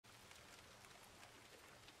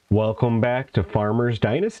Welcome back to Farmer's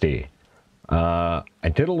Dynasty. I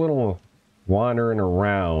did a little wandering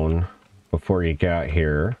around before you got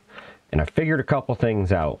here, and I figured a couple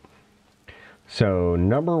things out. So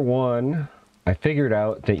number one, I figured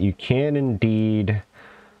out that you can indeed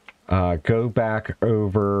go back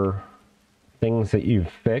over things that you've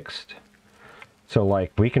fixed. So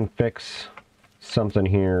like we can fix something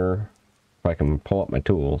here, if I can pull up my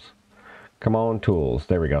tools. Come on, tools,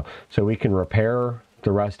 there we go. So we can repair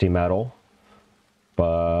the rusty metal,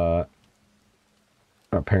 but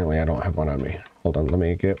apparently I don't have one on me. Hold on, let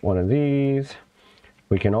me get one of these.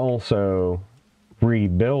 We can also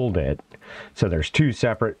rebuild it. So there's two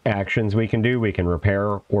separate actions we can do. We can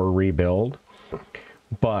repair or rebuild,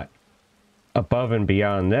 but above and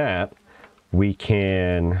beyond that, we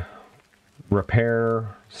can repair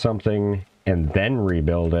something and then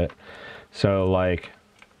rebuild it. So like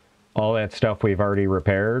all that stuff we've already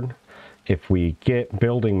repaired, if we get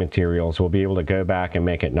building materials, we'll be able to go back and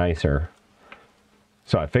make it nicer.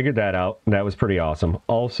 So I figured that out. That was pretty awesome.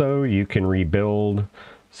 Also, you can rebuild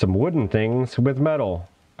some wooden things with metal.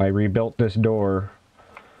 I rebuilt this door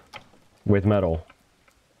with metal.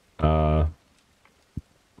 I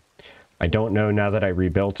don't know now that I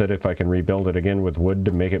rebuilt it if I can rebuild it again with wood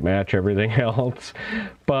to make it match everything else.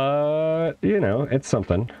 But, you know, it's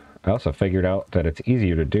something. I also figured out that it's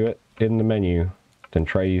easier to do it in the menu than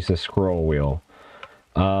try to use the scroll wheel.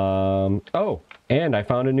 Oh, and I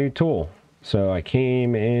found a new tool. So I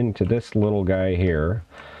came into this little guy here,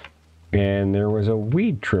 and there was a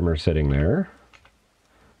weed trimmer sitting there.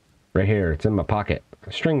 Right here, it's in my pocket.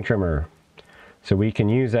 A string trimmer. So we can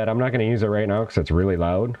use that. I'm not going to use it right now because it's really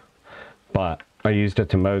loud, but I used it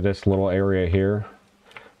to mow this little area here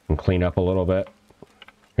and clean up a little bit.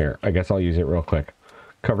 Here, I guess I'll use it real quick.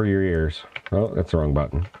 Cover your ears. Oh, that's the wrong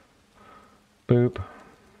button. Boop.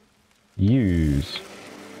 Use.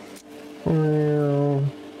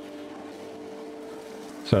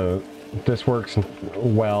 So this works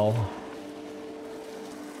well.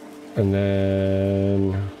 And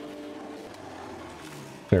then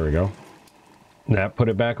there we go. That put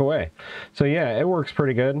it back away. So yeah, it works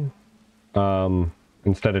pretty good.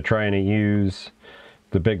 Instead of trying to use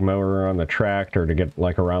the big mower on the tractor to get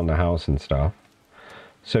like around the house and stuff.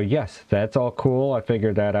 So yes, that's all cool. I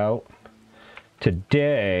figured that out.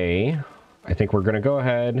 Today, I think we're going to go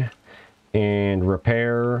ahead and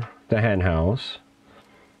repair the hen house.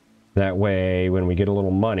 That way, when we get a little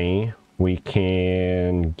money, we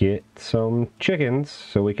can get some chickens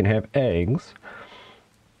so we can have eggs.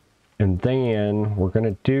 And then we're going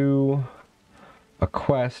to do a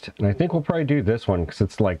quest. And I think we'll probably do this one because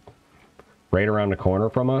it's like right around the corner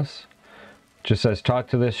from us. It just says, talk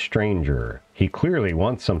to this stranger. He clearly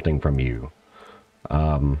wants something from you.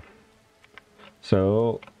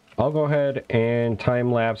 So I'll go ahead and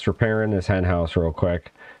time-lapse repairing this hen house real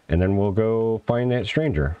quick, and then we'll go find that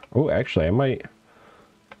stranger. Oh, actually, I'm going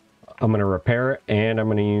to repair it, and I'm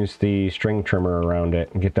going to use the string trimmer around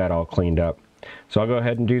it and get that all cleaned up. So I'll go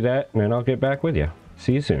ahead and do that, and then I'll get back with you.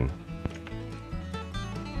 See you soon.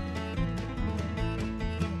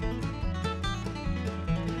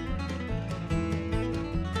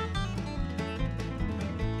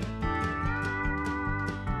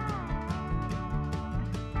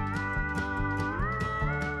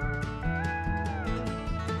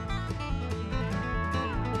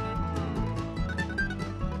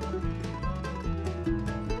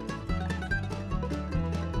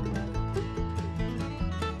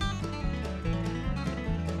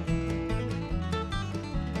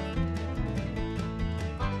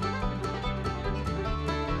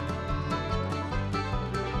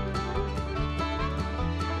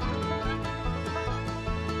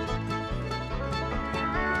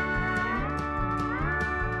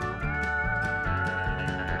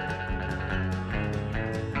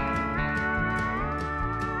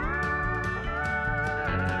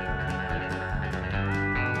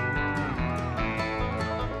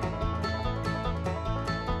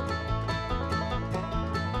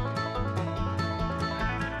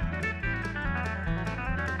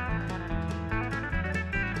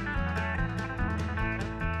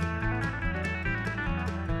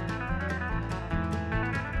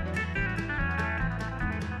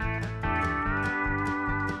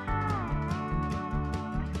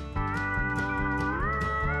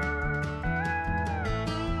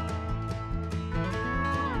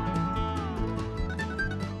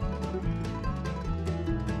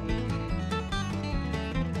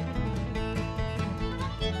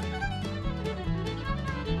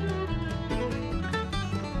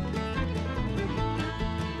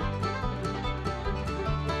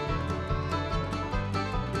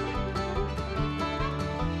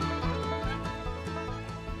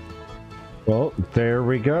 Well, there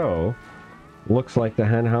we go. Looks like the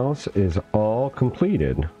hen house is all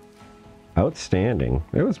completed. Outstanding.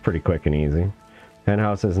 It was pretty quick and easy. Hen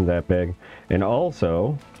house isn't that big. And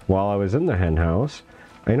also, while I was in the hen house,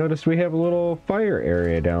 I noticed we have a little fire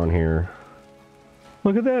area down here.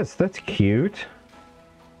 Look at this. That's cute.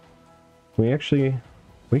 We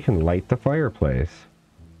can light the fireplace.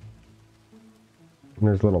 And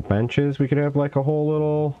there's little benches. We could have like a whole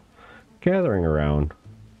little gathering around.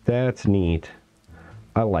 That's neat.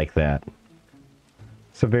 I like that.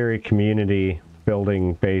 It's a very community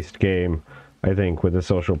building based game, I think, with the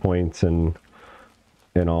social points and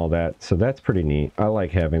all that. So that's pretty neat. I like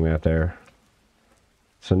having that there.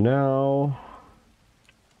 So now,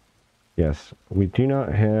 yes, we do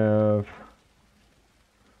not have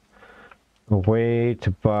a way to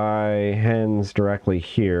buy hens directly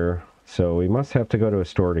here. So we must have to go to a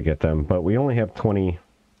store to get them. But we only have 20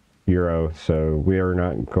 euro, so we are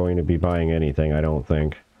not going to be buying anything, I don't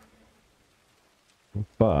think.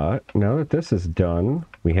 But now that this is done,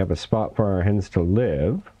 we have a spot for our hens to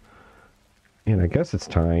live. And I guess it's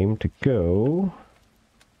time to go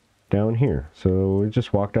down here. So we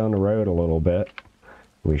just walk down the road a little bit.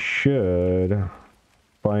 We should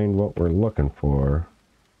find what we're looking for.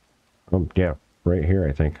 Yeah, right here,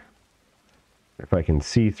 I think. If I can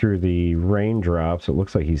see through the raindrops, it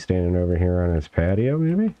looks like he's standing over here on his patio,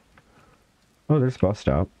 maybe? Oh, there's a bus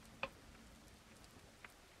stop.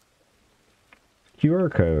 QR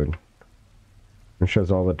code. It shows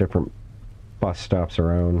all the different bus stops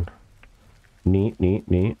around. Neat, neat,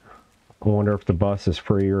 neat. I wonder if the bus is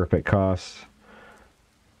free or if it costs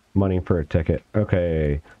money for a ticket.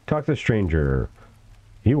 Okay, talk to the stranger.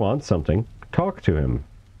 He wants something. Talk to him.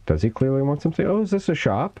 Does he clearly want something? Oh, is this a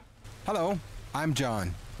shop? Hello, I'm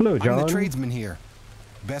John. Hello, John. I'm the tradesman here.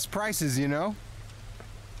 Best prices, you know?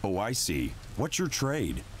 Oh, I see. What's your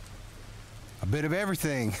trade? A bit of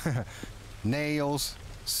everything. Nails,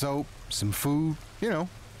 soap, some food, you know.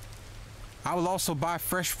 I will also buy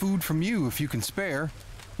fresh food from you if you can spare.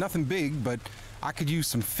 Nothing big, but I could use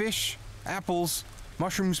some fish, apples,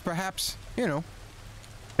 mushrooms perhaps, you know.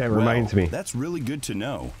 That reminds me. That's really good to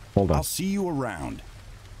know. Hold on. I'll see you around.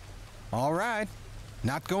 All right.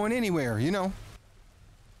 Not going anywhere, you know.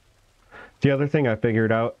 The other thing I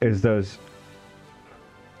figured out is those...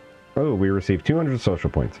 Oh, we received 200 social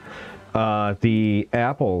points. The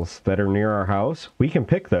apples that are near our house, we can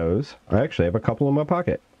pick those. I actually have a couple in my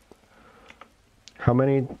pocket. How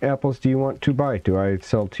many apples do you want to buy? Do I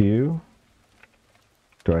sell to you?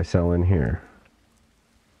 Do I sell in here?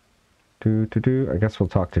 I guess we'll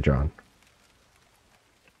talk to John.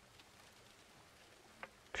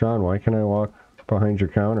 John, why can't I walk behind your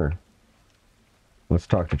counter? Let's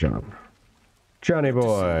talk to John. Johnny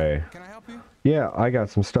boy. Can I help you? Yeah, I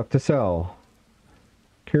got some stuff to sell.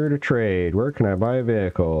 Care to trade. Where can I buy a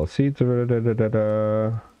vehicle? Seeds. Care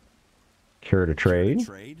to trade.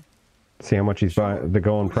 See how much he's buying. The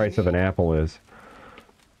going price of an apple is.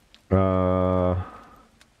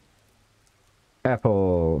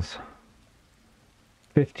 Apples.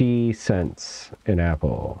 50 cents an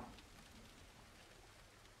apple.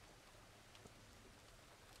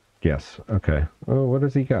 Yes, okay. Oh, what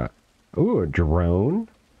has he got? Ooh, a drone.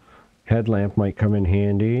 Headlamp might come in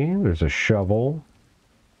handy. There's a shovel.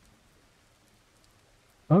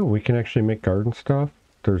 Oh, we can actually make garden stuff.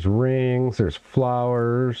 There's rings, there's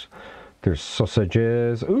flowers, there's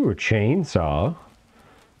sausages. Ooh, a chainsaw.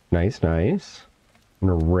 Nice, nice. And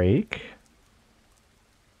a rake.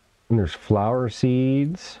 And there's flower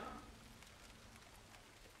seeds.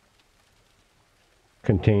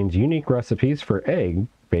 Contains unique recipes for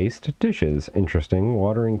egg-based dishes. Interesting.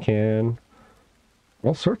 Watering can.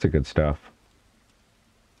 All sorts of good stuff.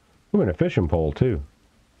 Ooh, and a fishing pole, too.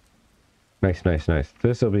 Nice, nice, nice.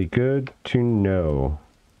 This will be good to know.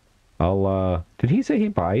 Did he say he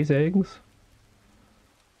buys eggs?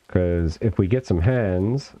 Because if we get some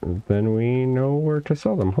hens, then we know where to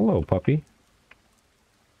sell them. Hello, puppy.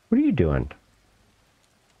 What are you doing?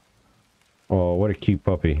 Oh, what a cute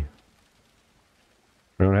puppy.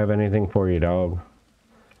 I don't have anything for you, dog.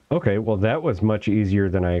 Okay, well that was much easier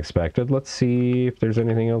than I expected. Let's see if there's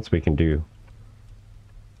anything else we can do.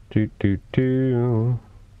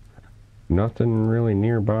 Nothing really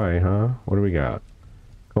nearby, huh? What do we got?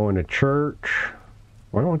 Going to church.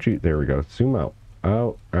 Why don't you... There we go. Zoom out.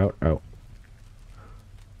 Out, out, out.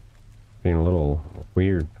 Being a little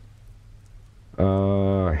weird.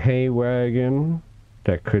 Hay wagon.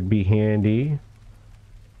 That could be handy.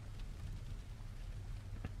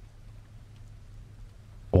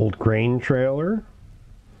 Old grain trailer.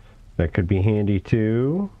 That could be handy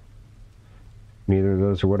too. Neither of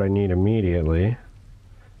those are what I need immediately.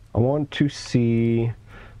 I want to see,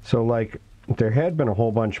 so like there had been a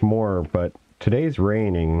whole bunch more, but today's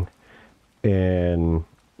raining, and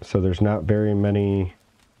so there's not very many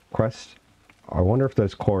quests. I wonder if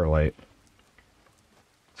those correlate.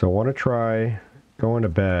 So I want to try going to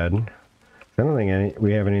bed. I don't think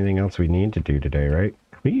we have anything else we need to do today, right?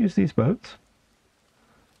 Can we use these boats?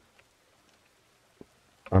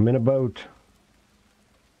 I'm in a boat.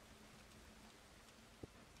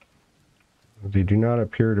 They do not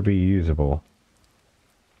appear to be usable.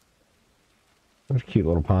 That's a cute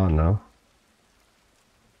little pond, though.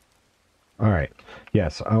 Alright.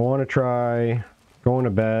 Yes, I want to try going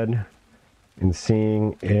to bed and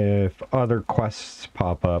seeing if other quests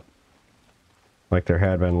pop up like there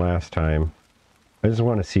had been last time. I just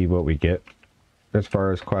want to see what we get as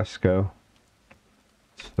far as quests go.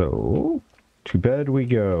 So, to bed we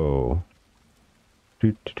go.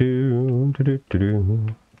 Here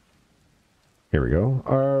we go.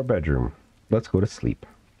 Our bedroom. Let's go to sleep.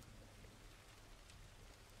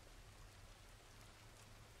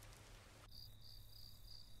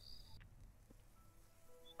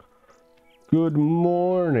 Good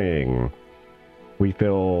morning. We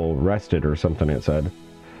feel rested or something, it said.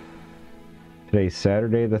 Today's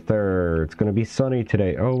Saturday the 3rd. It's going to be sunny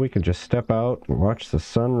today. Oh, we can just step out and watch the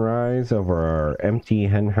sunrise over our empty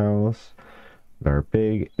hen house. Our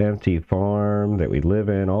big empty farm that we live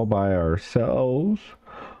in all by ourselves.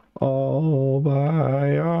 All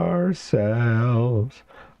by ourselves.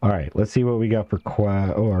 Alright, let's see what we got for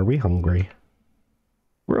Oh, are we hungry?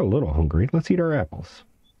 We're a little hungry. Let's eat our apples.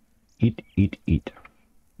 Eat, eat, eat.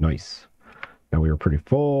 Nice. Now we are pretty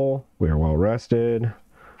full. We are well rested.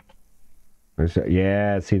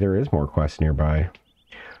 Yeah, see, there is more quests nearby.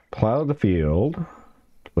 Plow the field.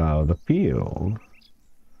 Plow the field.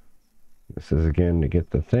 This is again to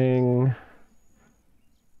get the thing.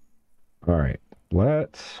 Alright,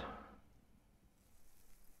 let's...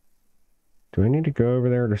 Do I need to go over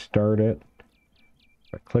there to start it?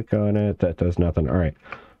 If I click on it, that does nothing. Alright,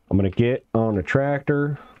 I'm going to get on the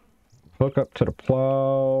tractor, hook up to the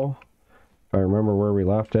plow. If I remember where we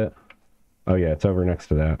left it. Oh yeah, it's over next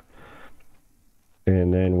to that.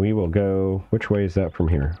 And then we will go... Which way is that from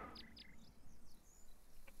here?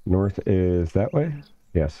 North is that way?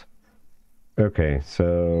 Yes. Okay,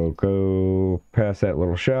 so go past that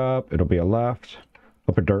little shop. It'll be a left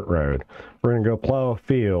up a dirt road. We're going to go plow a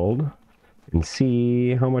field and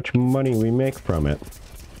see how much money we make from it.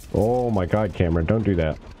 Oh my god, Cameron, don't do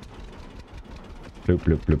that. Bloop,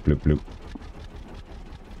 bloop, bloop, bloop, bloop.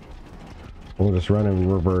 We'll just run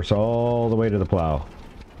in reverse all the way to the plow.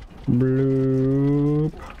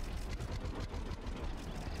 Bloop.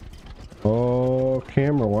 Oh,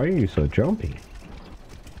 camera, why are you so jumpy?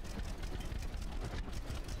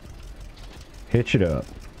 Hitch it up.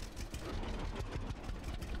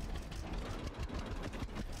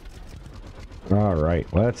 Alright,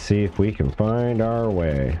 let's see if we can find our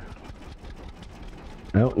way.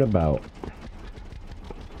 Out and about.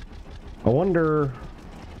 I wonder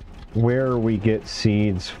where we get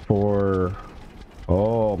seeds for...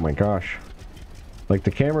 Oh my gosh. Like,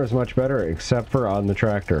 the camera is much better, except for on the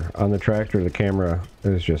tractor. On the tractor, the camera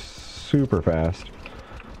is just super fast.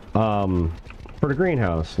 For the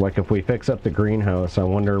greenhouse, like if we fix up the greenhouse, I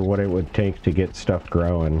wonder what it would take to get stuff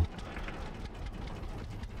growing.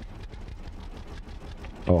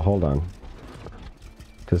 Oh, hold on.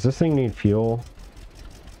 Does this thing need fuel?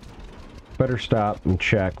 Better stop and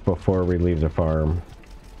check before we leave the farm.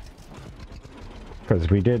 Because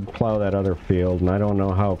we did plow that other field, and I don't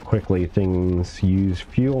know how quickly things use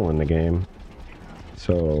fuel in the game.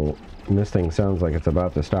 So, this thing sounds like it's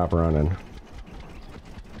about to stop running.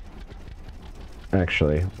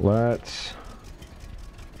 Actually, let's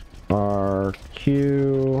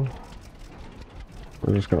RQ.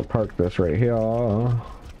 We're just gonna park this right here. I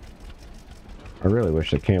really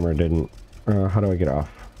wish the camera didn't. How do I get off?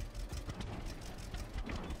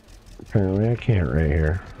 Apparently I can't right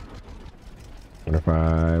here. What if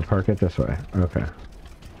I park it this way? Okay.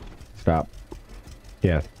 Stop.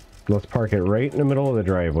 Yeah, let's park it right in the middle of the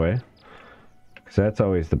driveway. Because that's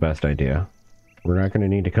always the best idea. We're not going to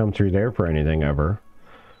need to come through there for anything ever.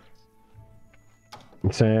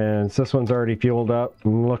 And since this one's already fueled up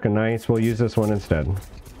and looking nice, we'll use this one instead.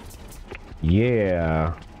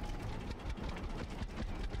 Yeah.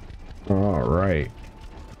 Alright.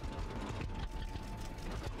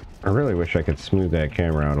 I really wish I could smooth that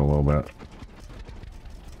camera out a little bit.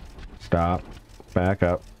 Stop. Back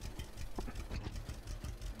up.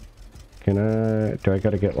 Can I... Do I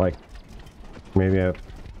gotta get, like... Maybe I have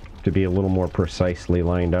to be a little more precisely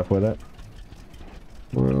lined up with it?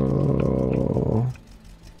 Whoa.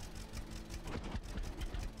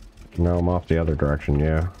 No, I'm off the other direction,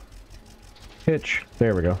 yeah. Hitch.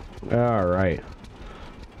 There we go. Alright.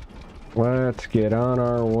 Let's get on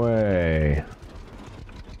our way.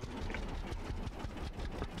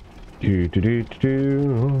 Do.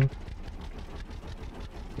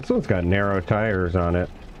 This one's got narrow tires on it.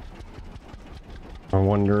 I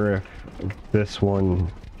wonder if this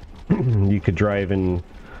one you could drive in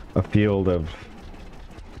a field of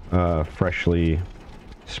freshly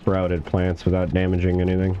sprouted plants without damaging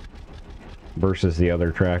anything versus the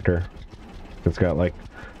other tractor. It's got like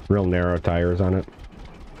real narrow tires on it.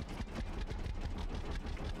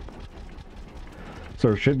 So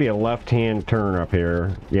there should be a left-hand turn up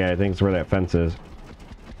here. Yeah, I think it's where that fence is.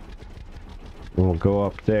 We'll go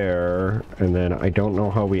up there, and then I don't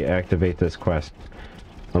know how we activate this quest.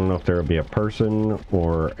 I don't know if there will be a person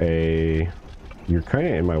or a... You're kind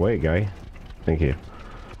of in my way, guy. Thank you.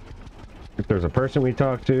 If there's a person we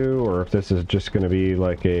talk to, or if this is just going to be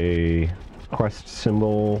like a quest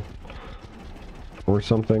symbol or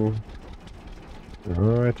something.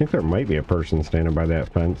 I think there might be a person standing by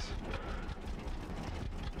that fence.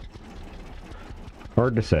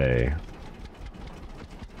 Hard to say.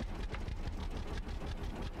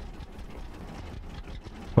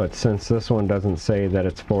 But since this one doesn't say that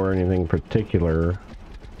it's for anything particular,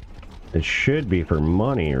 it should be for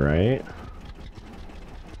money, right?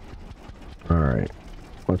 Alright.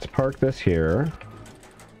 Let's park this here.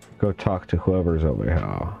 Go talk to whoever's over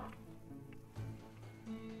here.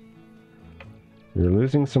 You're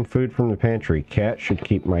losing some food from the pantry. Cat should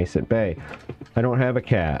keep mice at bay. I don't have a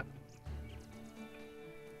cat.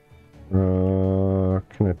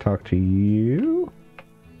 Can I talk to you?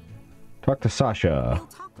 Talk to Sasha. We'll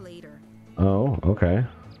talk later. Oh, okay.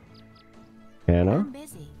 Anna? I'm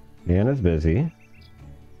busy. Anna's busy.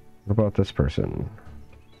 What about this person?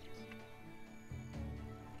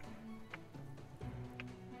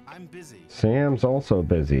 I'm busy. Sam's also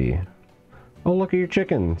busy. Oh, look at your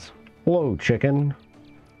chickens. Hello, chicken.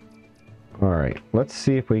 Alright, let's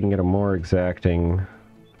see if we can get a more exacting...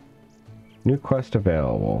 New quest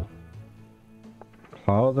available.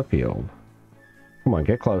 Plow the field. Come on,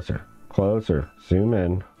 get closer. Closer. Zoom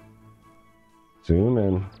in. Zoom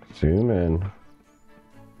in. Zoom in.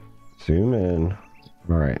 Zoom in.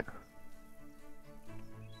 Alright.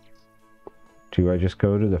 Do I just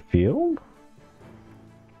go to the field?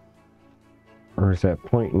 Or is that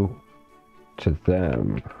pointing to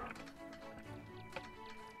them?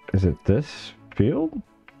 Is it this field?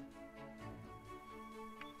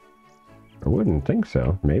 I wouldn't think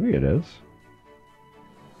so. Maybe it is.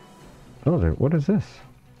 Oh, what is this?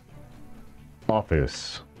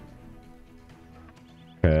 Office.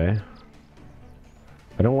 Okay.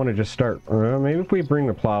 I don't want to just start... maybe if we bring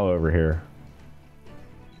the plow over here.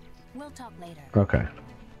 We'll talk later. Okay.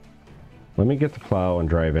 Let me get the plow and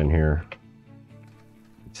drive in here.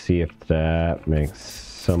 See if that makes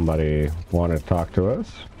somebody want to talk to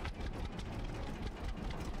us.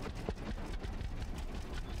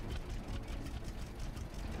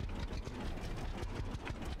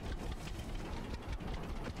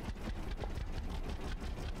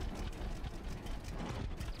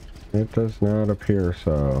 It does not appear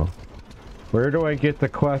so. Where do I get the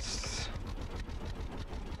quests?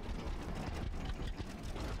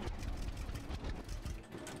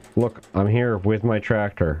 Look, I'm here with my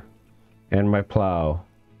tractor and my plow.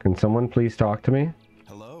 Can someone please talk to me?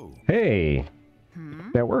 Hello. Hey!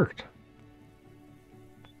 That worked.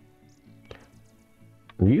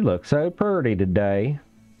 You look so pretty today.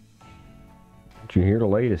 Did you hear the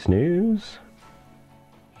latest news?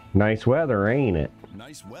 Nice weather, ain't it?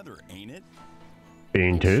 Nice weather, ain't it?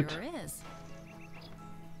 Ain't it? Sure is. Is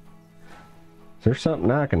there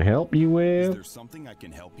something I can help you Is with? there something I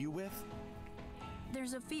can help you with?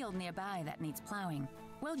 There's a field nearby that needs plowing.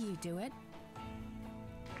 Will you do it?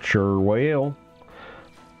 Sure will.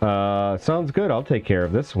 Sounds good. I'll take care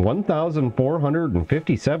of this.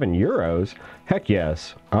 1,457 euros? Heck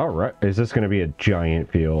yes. Alright. Is this going to be a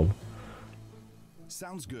giant field?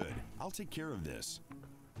 Sounds good. I'll take care of this.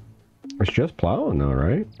 It's just plowing though,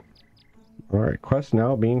 right? Alright. Quest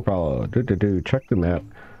now being followed. Check the map.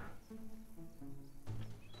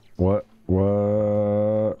 What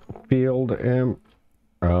field am...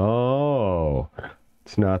 Oh,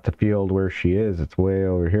 it's not the field where she is. It's way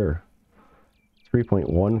over here.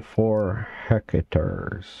 3.14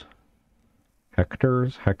 hectares.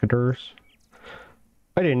 Hectares?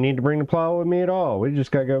 I didn't need to bring the plow with me at all. We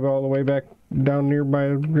just gotta go all the way back down nearby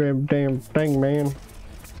the damn thing, man.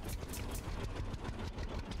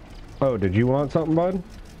 Oh, did you want something, bud?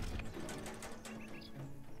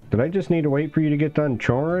 Did I just need to wait for you to get done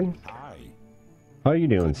chorin? Hi. How you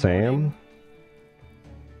doing, Sam?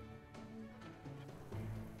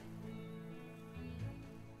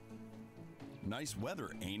 nice weather,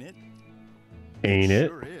 ain't it? Ain't it?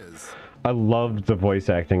 Sure is. I loved the voice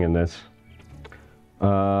acting in this.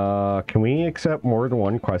 Can we accept more than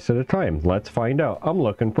one quest at a time? Let's find out. I'm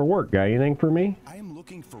looking for work. Got anything for me? I am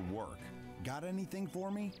looking for work. Got anything for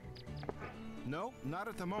me? No, not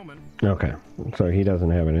at the moment. Okay, so he doesn't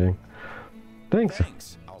have anything. Thanks.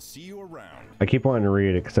 Thanks. I'll see you around. I keep wanting to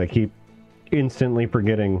read it because I keep instantly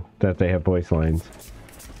forgetting that they have voice lines.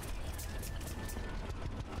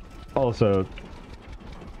 Also,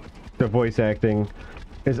 the voice acting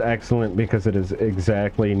is excellent because it is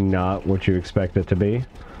exactly not what you expect it to be.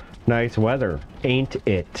 Nice weather, ain't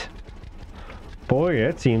it? Boy,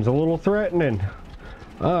 it seems a little threatening.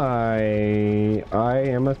 I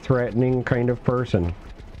am a threatening kind of person.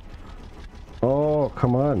 Oh,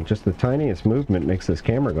 come on. Just the tiniest movement makes this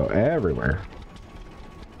camera go everywhere.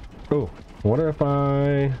 Oh, what if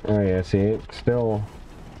I... Oh, yeah, see, still...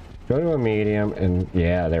 Go to a medium, and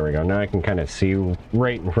yeah, there we go. Now I can kind of see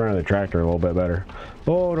right in front of the tractor a little bit better.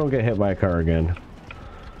 Oh, don't get hit by a car again.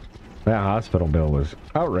 That hospital bill was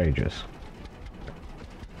outrageous.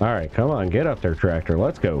 Alright, come on, get up there, tractor.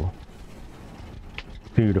 Let's go.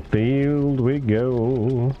 To the field we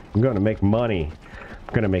go. I'm gonna make money.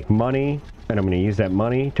 I'm gonna make money, and I'm gonna use that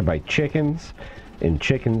money to buy chickens. And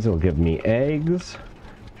chickens will give me eggs.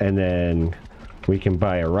 And then we can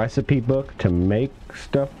buy a recipe book to make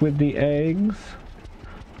stuff with the eggs.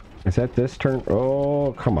 Is that this turn?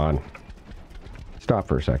 Oh, come on. Stop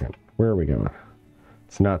for a second. Where are we going?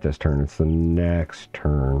 It's not this turn. It's the next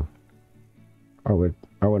turn. I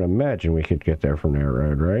would imagine we could get there from that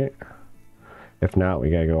road, right? If not, we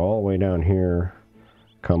gotta go all the way down here,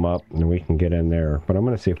 come up, and we can get in there. But I'm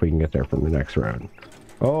gonna see if we can get there from the next road.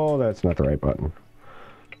 Oh, that's not the right button.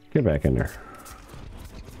 Get back in there.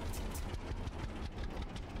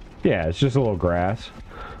 Yeah, it's just a little grass.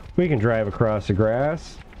 We can drive across the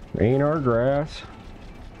grass. Ain't our grass.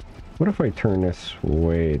 What if I turn this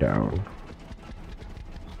way down?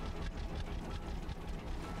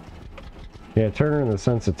 Yeah, turning the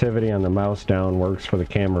sensitivity on the mouse down works for the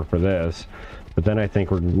camera for this. But then I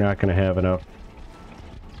think we're not going to have enough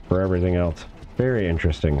for everything else. Very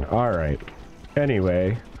interesting. Alright.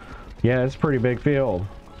 Anyway. Yeah, it's a pretty big field.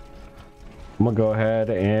 I'm going to go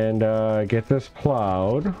ahead and get this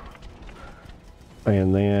plowed.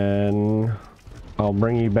 And then I'll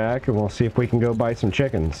bring you back and we'll see if we can go buy some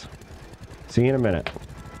chickens. See you in a minute.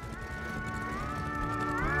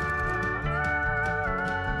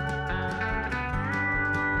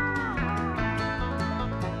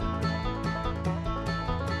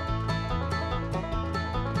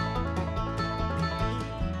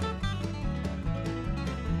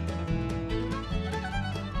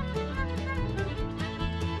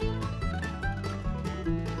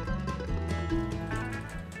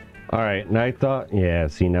 Alright, and I thought, yeah,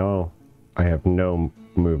 see, now I have no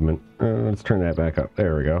movement. Let's turn that back up.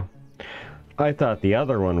 There we go. I thought the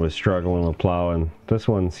other one was struggling with plowing. This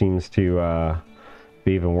one seems to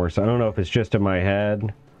be even worse. I don't know if it's just in my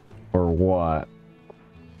head or what.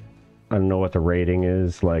 I don't know what the rating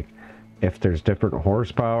is, like if there's different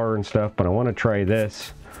horsepower and stuff, but I want to try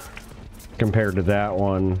this compared to that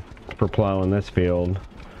one for plowing this field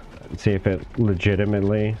and see if it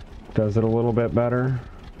legitimately does it a little bit better.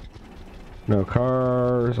 No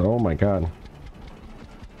cars. Oh my god.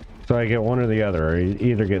 So I get one or the other. I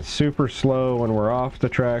either get super slow when we're off the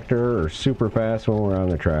tractor or super fast when we're on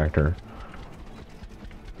the tractor.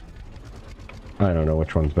 I don't know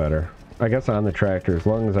which one's better. I guess on the tractor, as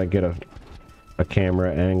long as I get a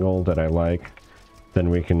camera angle that I like, then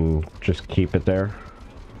we can just keep it there.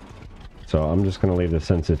 So I'm just going to leave the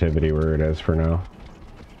sensitivity where it is for now.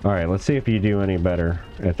 Alright, let's see if you do any better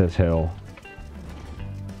at this hill.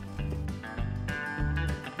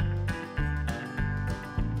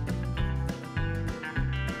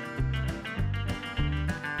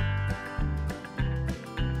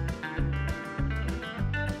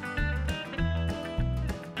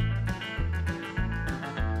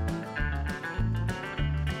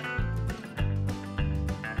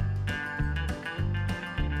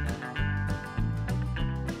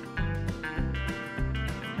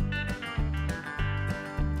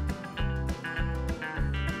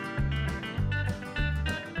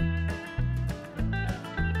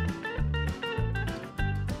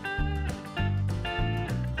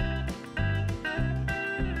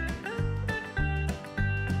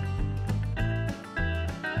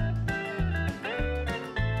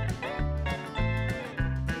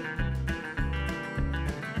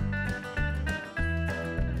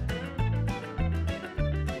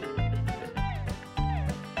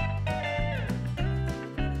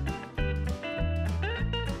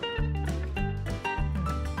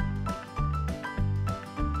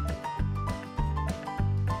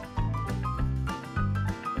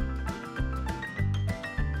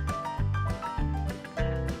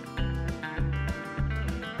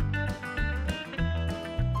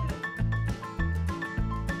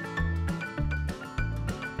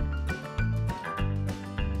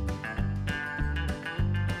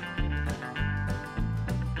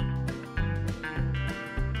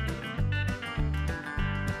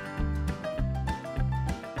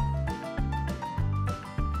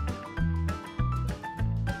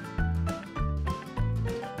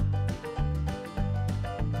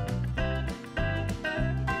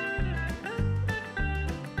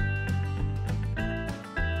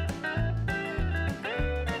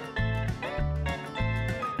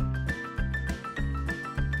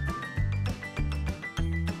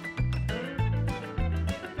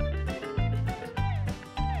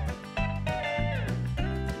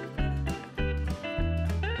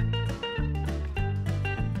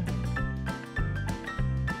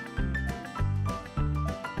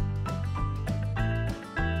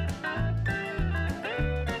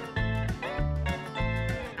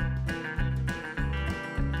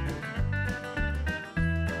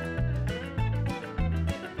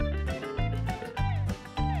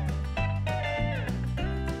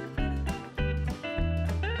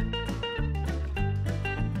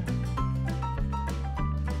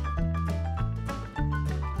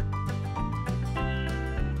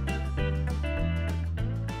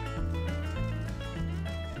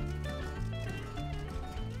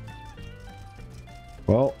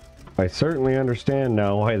 Well, I certainly understand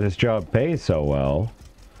now why this job pays so well.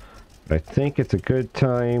 But I think it's a good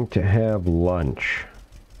time to have lunch.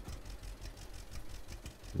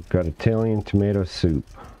 We've got Italian tomato soup.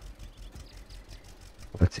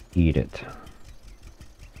 Let's eat it.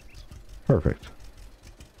 Perfect.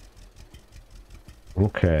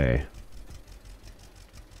 Okay.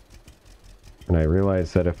 And I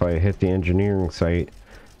realize that if I hit the engineering site,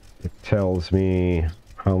 it tells me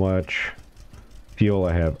how much fuel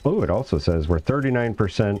I have. Oh, it also says we're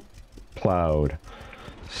 39% plowed.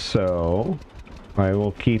 So, I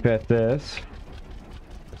will keep at this.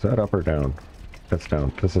 Is that up or down? That's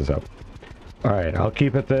down. This is up. Alright, I'll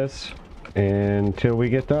keep at this until we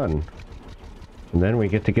get done. And then we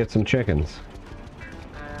get to get some chickens.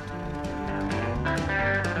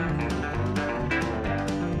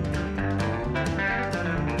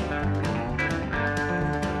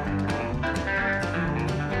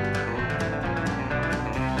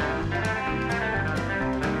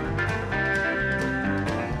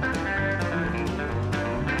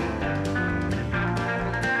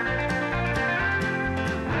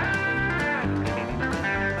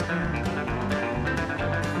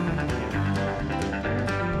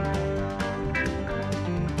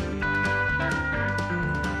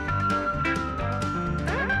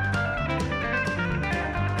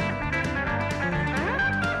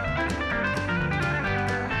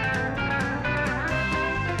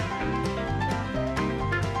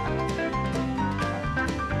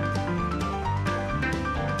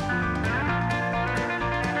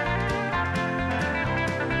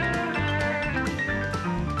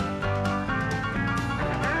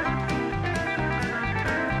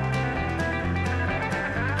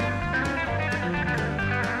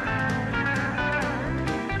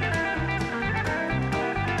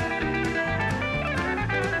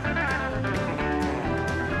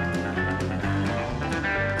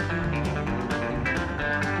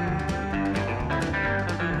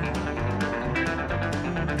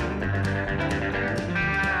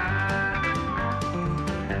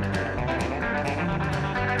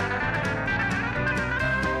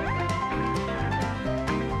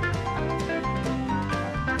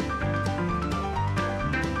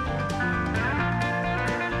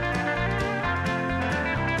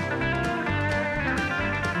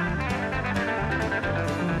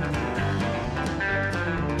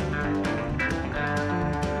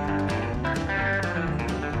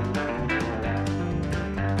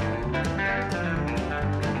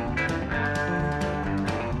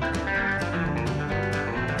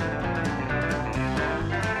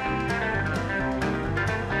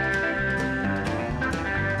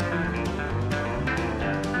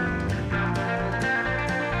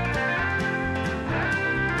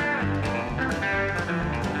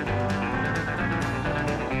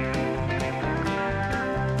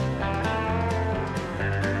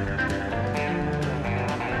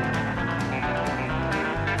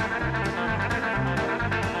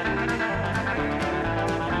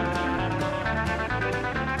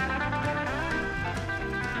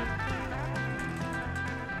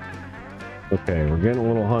 Okay, we're getting a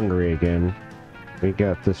little hungry again. We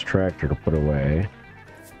got this tractor to put away.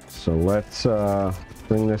 So let's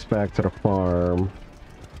bring this back to the farm.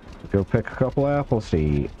 Go pick a couple apples to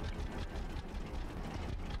eat.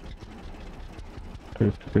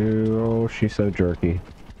 Oh, she's so jerky.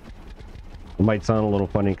 It might sound a little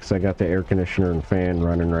funny because I got the air conditioner and fan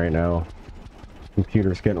running right now.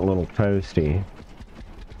 Computer's getting a little toasty.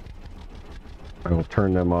 I will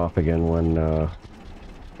turn them off again when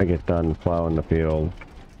I get done plowing the field.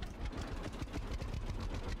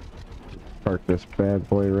 Park this bad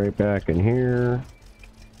boy right back in here.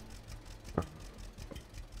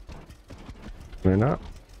 They're not.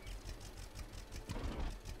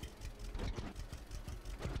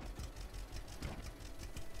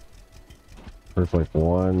 There's like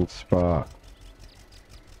one spot.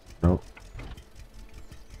 Nope.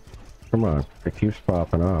 Come on, it keeps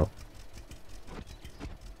popping up.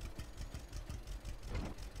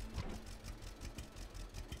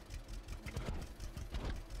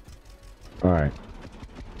 Alright.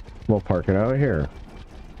 We'll park it out here.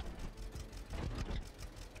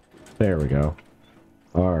 There we go.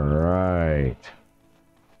 Alright.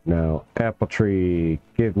 Now, apple tree,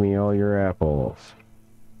 give me all your apples.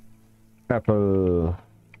 Apple.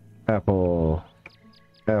 Apple.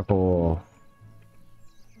 Apple.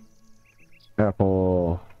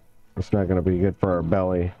 Apple. It's not going to be good for our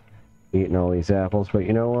belly, eating all these apples, but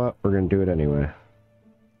you know what? We're going to do it anyway.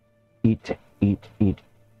 Eat, eat, eat,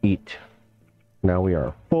 eat. Now we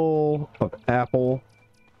are full of apple.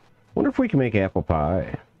 Wonder if we can make apple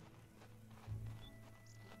pie.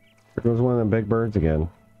 There goes one of them big birds again.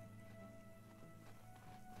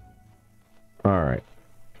 Alright.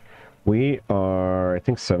 We are, I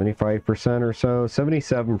think, 75% or so,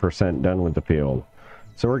 77% done with the field.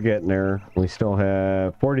 So we're getting there. We still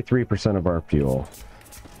have 43% of our fuel.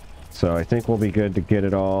 So I think we'll be good to get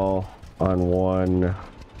it all on one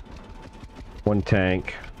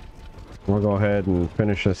tank. We'll go ahead and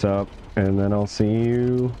finish this up, and then I'll see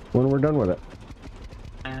you when we're done with it.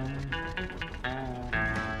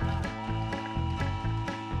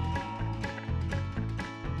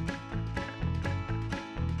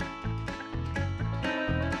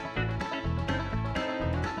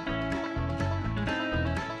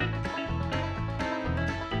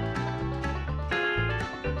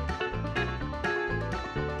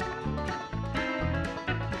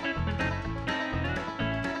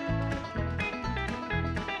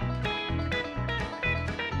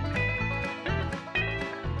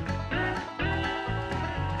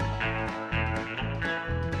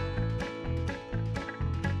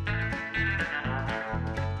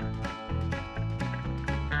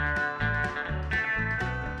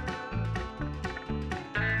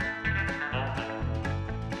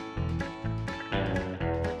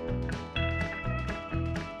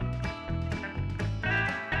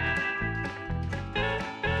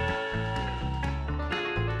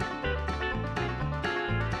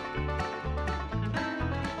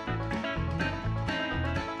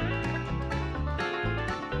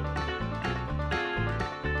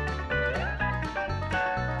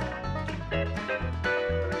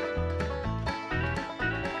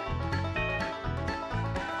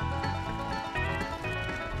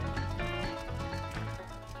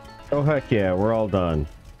 Oh heck yeah, we're all done.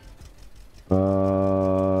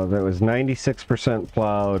 That was 96%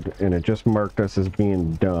 plowed, and it just marked us as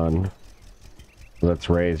being done. Let's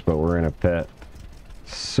raise, but we're in a pit.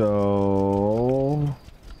 So...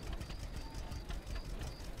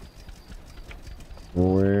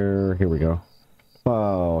 here we go.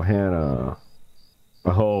 Oh, Hannah.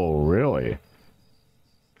 Oh, really?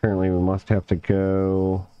 Apparently we must have to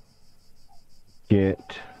go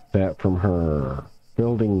get that from her.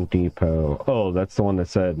 Building depot. Oh, that's the one that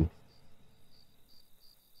said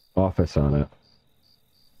office on it.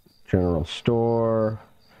 General store.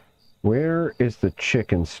 Where is the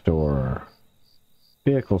chicken store?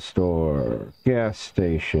 Vehicle store. Gas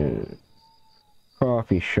station.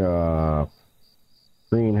 Coffee shop.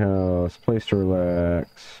 Greenhouse. Place to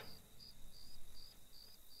relax.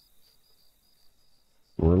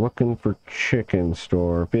 We're looking for chicken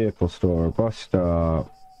store. Vehicle store. Bus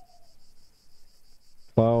stop.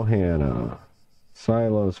 Plow Hannah.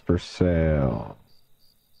 Silos for sale.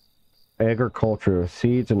 Agricultural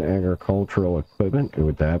seeds and agricultural equipment.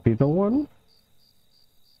 Would that be the one?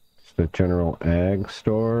 It's the general ag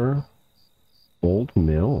store. Old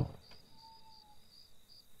mill.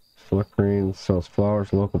 Select grains, sells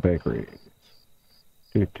flowers, local bakeries.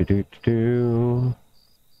 Thinking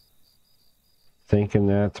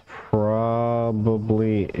that's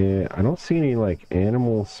probably it. I don't see any like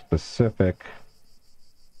animal specific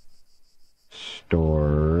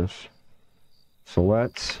stores. So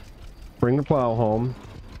let's bring the plow home.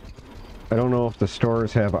 I don't know if the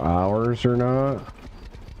stores have hours or not,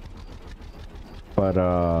 but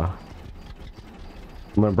I'm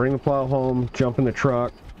gonna bring the plow home, jump in the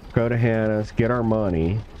truck, go to Hannah's, get our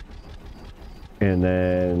money, and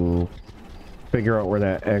then figure out where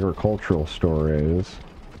that agricultural store is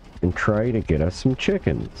and try to get us some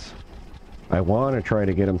chickens. I want to try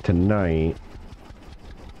to get them tonight.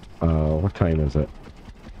 What time is it?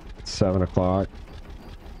 7 o'clock.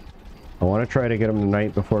 I want to try to get them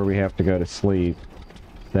tonight before we have to go to sleep.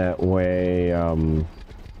 That way,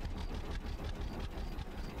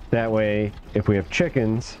 if we have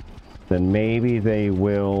chickens, then maybe they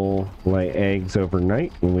will lay eggs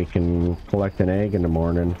overnight and we can collect an egg in the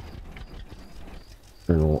morning.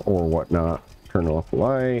 Or whatnot. Turn off the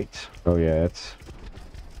lights. Oh yeah, it's...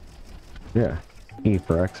 yeah, E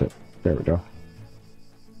for exit. There we go.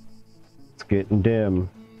 It's getting dim.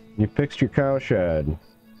 You fixed your cow shed.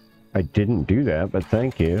 I didn't do that, but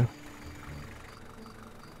thank you.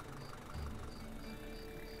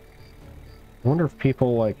 I wonder if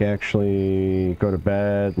people like actually go to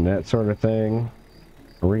bed and that sort of thing.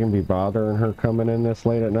 Are we gonna be bothering her coming in this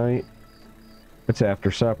late at night? It's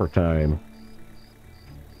after supper time.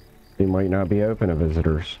 They might not be open to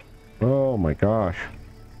visitors. Oh my gosh.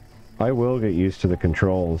 I will get used to the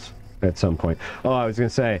controls at some point. Oh, I was gonna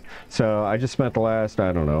say, so I just spent the last,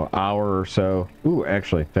 I don't know, hour or so. Ooh,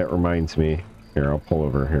 actually, that reminds me. Here, I'll pull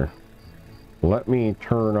over here. Let me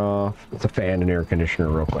turn off the fan and air conditioner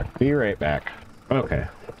real quick. Be right back. Okay.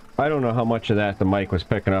 I don't know how much of that the mic was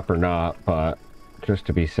picking up or not, but just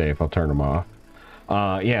to be safe, I'll turn them off.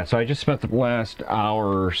 Yeah, so I just spent the last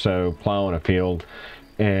hour or so plowing a field,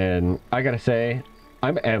 and I gotta say,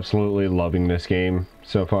 I'm absolutely loving this game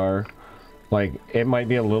so far. Like, it might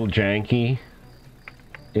be a little janky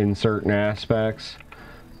in certain aspects,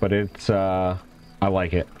 but it's, I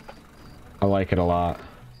like it. I like it a lot.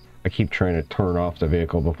 I keep trying to turn off the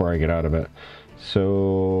vehicle before I get out of it.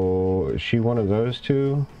 So, is she one of those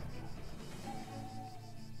two?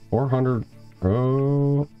 400.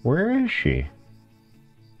 Oh, where is she?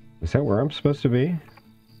 Is that where I'm supposed to be?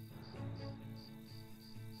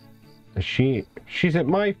 Is she's at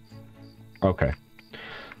my... Okay.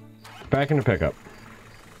 Back in the pickup.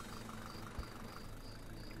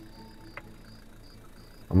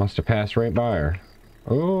 I must have passed right by her.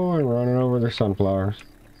 Oh, I'm running over the sunflowers.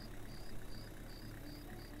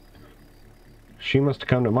 She must have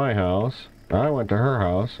come to my house. I went to her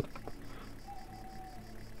house.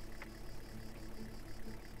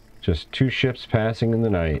 Just two ships passing in the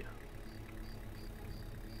night.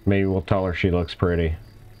 Maybe we'll tell her she looks pretty.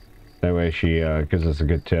 That way she gives us a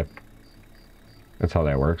good tip. That's how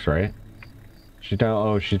that works, right? She's down.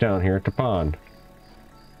 Oh, she's down here at the pond.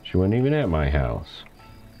 She wasn't even at my house.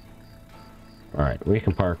 Alright, we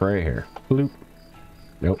can park right here. Bloop.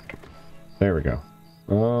 Nope. There we go.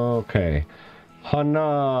 Okay.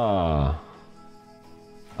 Hana!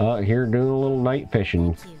 Here doing a little night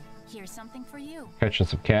fishing. Thank you. Here's something for you. Catching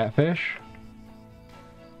some catfish.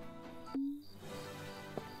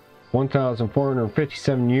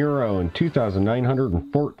 1,457 euro and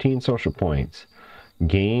 2,914 social points.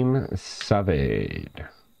 Game saved.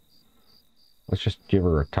 Let's just give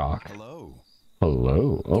her a talk. Hello.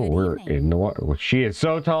 Hello. Oh, Good we're evening. in the water. Well, she is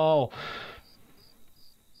so tall.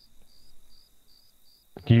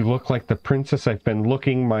 You look like the princess I've been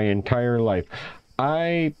looking my entire life.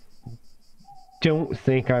 I don't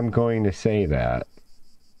think I'm going to say that.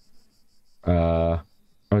 I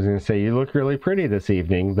was going to say, you look really pretty this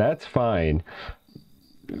evening. That's fine.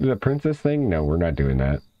 The princess thing? No, we're not doing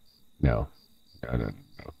that. No.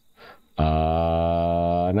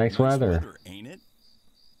 No. Nice weather. Ain't it?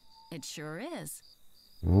 It sure is.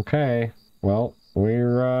 Okay. Well,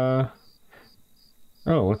 we're, oh,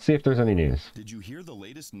 let's see if there's any news. Did you hear the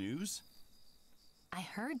latest news? I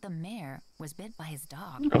heard the mayor was bit by his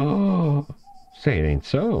dog. Oh, say it ain't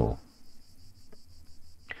so.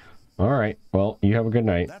 All right. Well, you have a good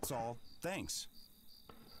night. That's all. Thanks.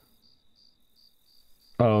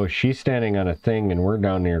 Oh, she's standing on a thing and we're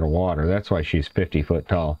down near the water. That's why she's 50 foot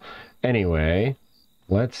tall. Anyway,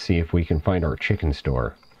 let's see if we can find our chicken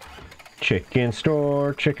store. Chicken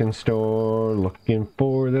store, looking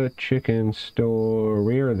for the chicken store.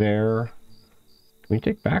 We are there. Can we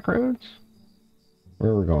take back roads?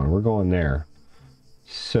 Where are we going? We're going there.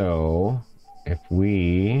 So, if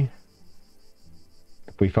we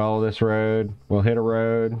follow this road, we'll hit a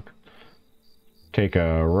road, take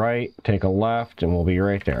a right, take a left, and we'll be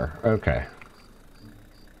right there. Okay.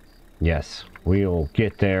 Yes, we'll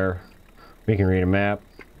get there. We can read a map.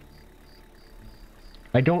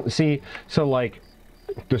 I don't see, so like,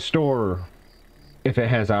 the store, if it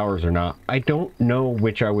has hours or not, I don't know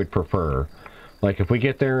which I would prefer. Like, if we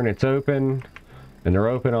get there and it's open, and they're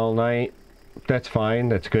open all night, that's fine,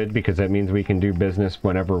 that's good, because that means we can do business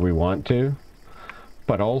whenever we want to.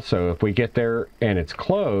 But also, if we get there and it's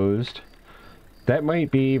closed, that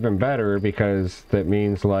might be even better, because that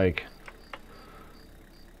means, like,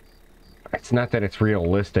 it's not that it's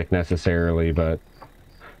realistic necessarily, but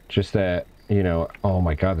just that, you know, oh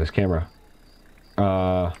my god, this camera.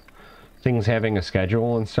 Things having a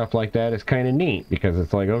schedule and stuff like that is kind of neat, because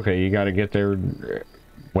it's like, okay, you got to get there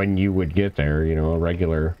when you would get there, you know, a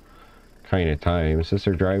regular kind of time. Is this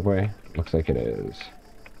their driveway? Looks like it is.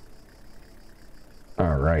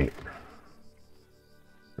 Alright.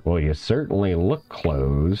 Well, you certainly look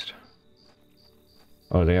closed.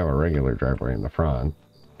 Oh, they have a regular driveway in the front.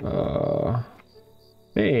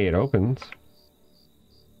 Hey, it opens.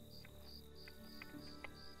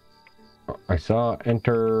 I saw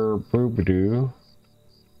enter Boobadoo.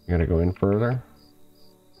 Gotta go in further.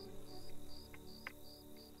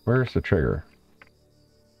 Where's the trigger?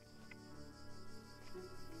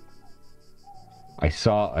 I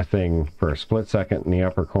saw a thing for a split second in the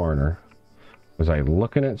upper corner. Was I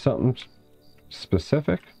looking at something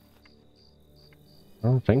specific? I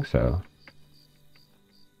don't think so.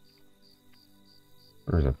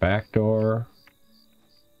 There's a back door.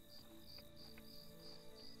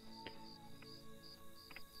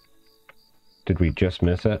 Did we just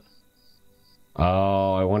miss it?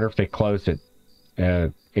 Oh, I wonder if they closed it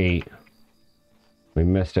at 8. We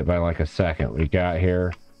missed it by like a second. We got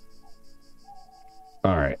here.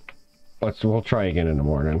 Alright. We'll try again in the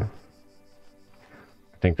morning.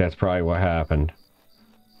 I think that's probably what happened.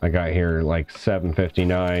 I got here like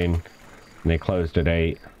 7:59 and they closed at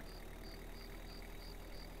 8.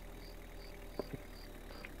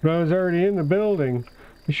 But I was already in the building.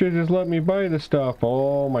 You should just let me buy the stuff.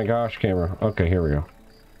 Oh my gosh, camera. Okay, here we go.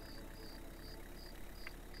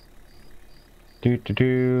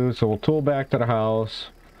 So we'll tool back to the house.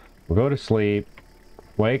 We'll go to sleep.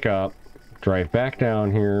 Wake up. Drive back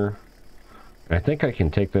down here. I think I can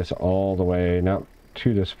take this all the way, not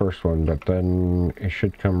to this first one, but then it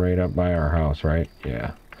should come right up by our house, right?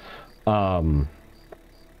 Yeah.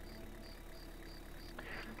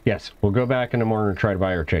 Yes, we'll go back in the morning and try to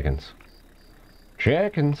buy our chickens.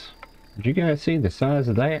 Chickens? Did you guys see the size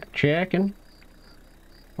of that chicken?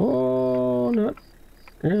 Oh, not.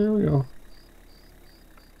 There we go.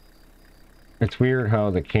 It's weird how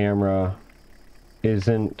the camera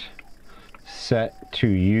isn't set to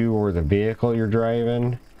you or the vehicle you're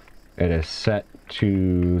driving. It is set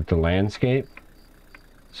to the landscape.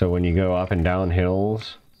 So when you go up and down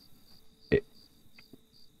hills,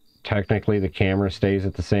 technically the camera stays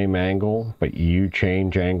at the same angle, but you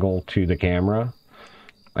change angle to the camera.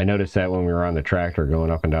 I noticed that when we were on the tractor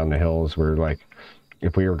going up and down the hills, we're like,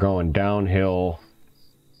 if we were going downhill,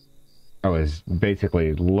 I was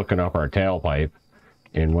basically looking up our tailpipe,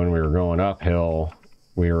 and when we were going uphill,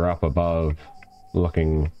 we were up above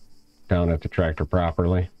looking down at the tractor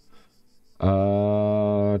properly.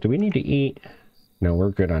 Do we need to eat? No,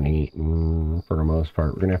 we're good on eating for the most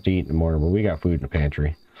part. We're gonna have to eat in the morning, but we got food in the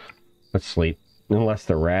pantry. Let's sleep. Unless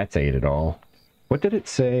the rats ate it all. What did it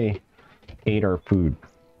say ate our food?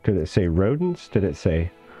 Did it say rodents? Did it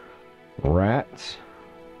say rats?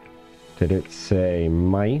 Did it say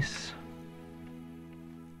mice?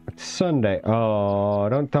 It's Sunday. Oh,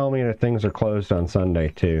 don't tell me that things are closed on Sunday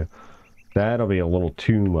too. That'll be a little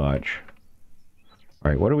too much.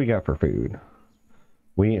 Alright, what do we got for food?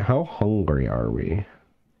 How hungry are we?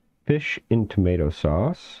 Fish in tomato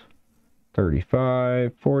sauce.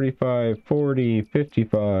 35, 45, 40,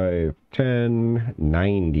 55, 10,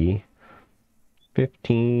 90,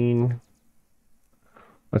 15.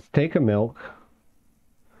 Let's take a milk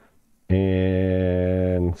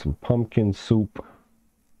and some pumpkin soup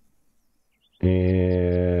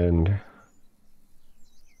and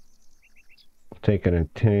take an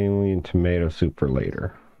Italian tomato soup for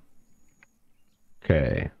later.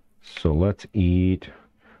 Okay, so let's eat.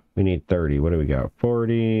 We need 30. What do we got?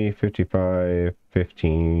 40, 55,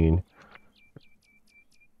 15.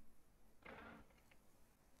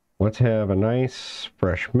 Let's have a nice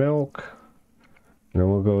fresh milk. And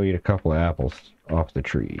then we'll go eat a couple of apples off the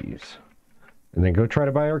trees. And then go try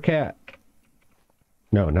to buy our cat.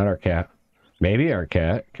 No, not our cat. Maybe our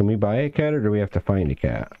cat. Can we buy a cat or do we have to find a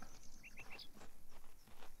cat?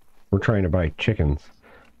 We're trying to buy chickens. I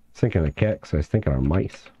was thinking of cat because I was thinking of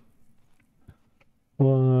mice.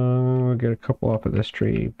 We'll get a couple off of this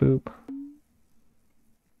tree. Boop.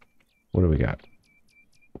 What do we got?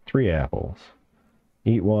 3 apples.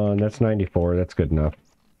 Eat 1. That's 94. That's good enough.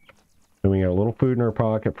 Then we got a little food in our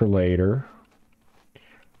pocket for later.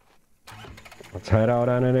 Let's head out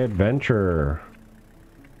on an adventure.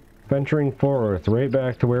 Venturing forth, right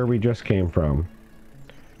back to where we just came from.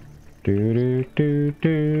 Do do do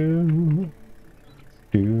do.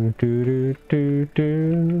 Do do do do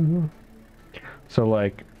do. So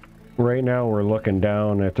like, right now we're looking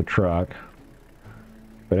down at the truck,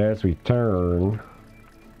 but as we turn,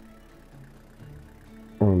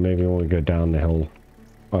 or maybe when we go down the hill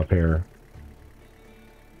up here,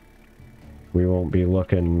 we won't be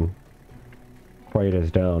looking quite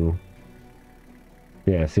as down.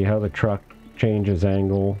 Yeah, see how the truck changes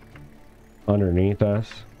angle underneath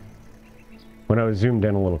us? When I was zoomed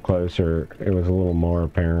in a little closer, it was a little more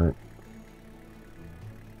apparent.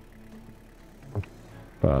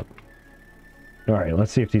 But, alright,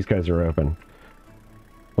 let's see if these guys are open.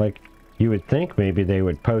 Like, you would think maybe they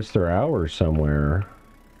would post their hours somewhere.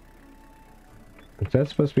 Is that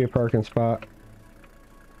supposed to be a parking spot?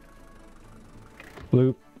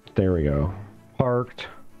 Bloop. There we go. Parked.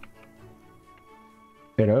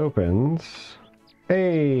 It opens.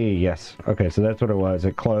 Hey, yes. Okay, so that's what it was.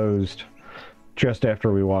 It closed just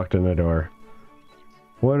after we walked in the door.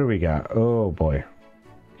 What do we got? Oh, boy.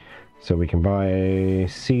 So we can buy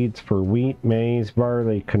seeds for wheat, maize,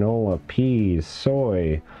 barley, canola, peas,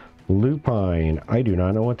 soy, lupine. I do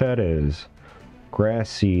not know what that is. Grass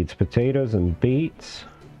seeds, potatoes, and beets.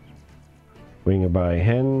 We can buy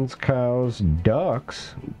hens, cows,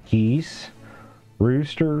 ducks, geese,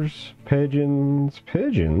 roosters, pigeons,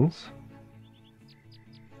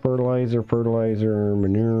 fertilizer,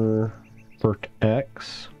 manure, Fert X,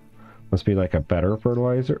 Must be like a better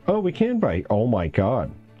fertilizer. Oh, we can buy. Oh my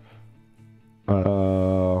god.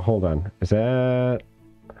 Hold on. Is that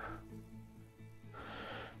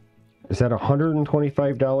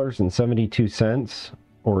 $125.72?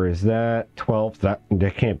 Or is that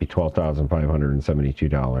that can't be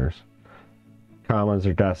 $12,572. Commas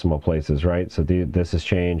are decimal places, right? So this is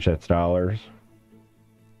change, that's dollars.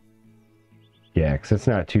 Yeah, because it's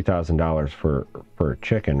not $2,000 for a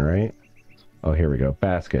chicken, right? Oh, here we go.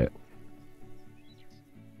 Basket.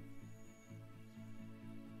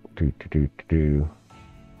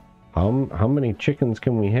 How many chickens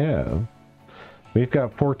can we have? We've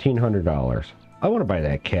got $1,400. I want to buy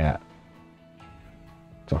that cat.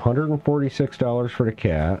 It's $146 for the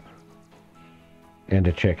cat and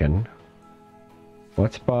a chicken.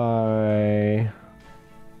 Let's buy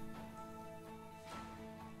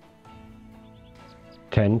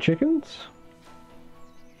 10 chickens.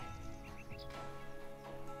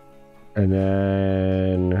 And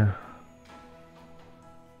then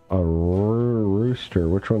a rooster.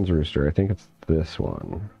 Which one's rooster? I think it's this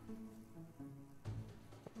one.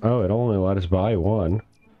 Oh, it only let us buy one.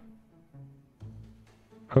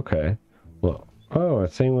 Okay. Well, oh,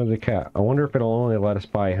 it's same with the cat. I wonder if it'll only let us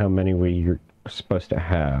buy how many we're supposed to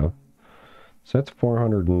have. So that's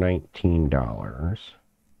 $419.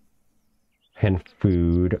 And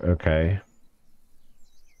food, okay.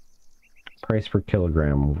 Price per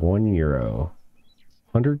kilogram, €1.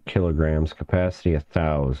 100 kilograms, capacity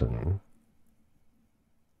 1,000.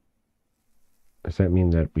 Does that mean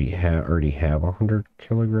that we already have 100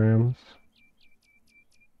 kilograms?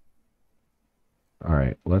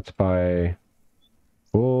 Alright, let's buy...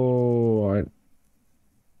 Oh,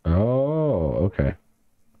 okay.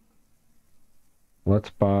 Let's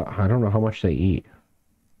buy... I don't know how much they eat.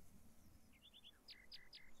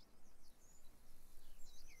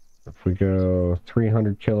 If we go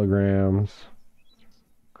 300 kilograms...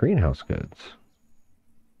 Greenhouse goods.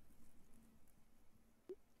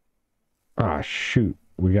 Ah, shoot.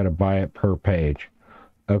 We gotta buy it per page.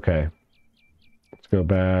 Okay. Let's go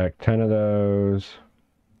back. 10 of those.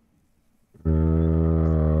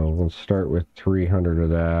 We'll start with 300 of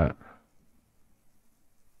that.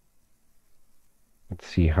 Let's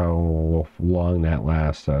see how long that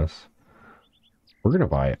lasts us. We're gonna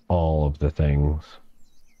buy all of the things.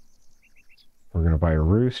 We're gonna buy a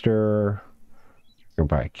rooster. We're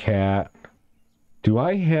gonna buy a cat. Do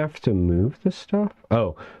I have to move this stuff?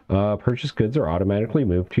 Oh, purchased goods are automatically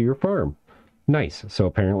moved to your farm. Nice. So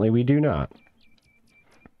apparently we do not.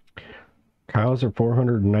 Cows are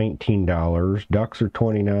 $419. Ducks are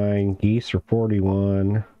 $29. Geese are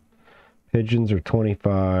 $41. Pigeons are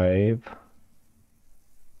 $25.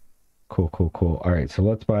 Cool, cool, cool. All right, so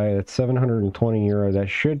let's buy it. €720. That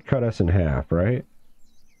should cut us in half, right?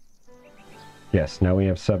 Yes, now we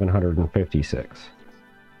have 756.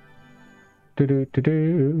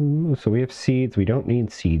 So we have seeds. We don't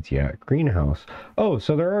need seeds yet. Greenhouse. Oh,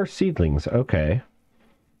 so there are seedlings. Okay.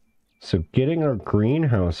 So getting our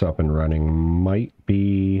greenhouse up and running might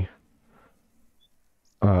be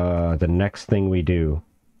the next thing we do.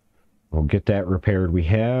 We'll get that repaired. We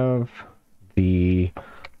have the...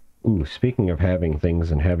 Ooh, speaking of having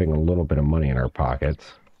things and having a little bit of money in our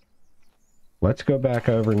pockets, let's go back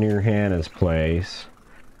over near Hannah's place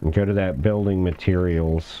and go to that building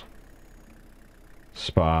materials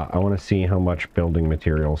spot. I want to see how much building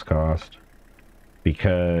materials cost,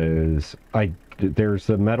 because there's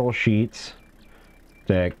the metal sheets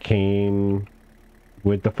that came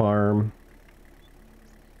with the farm,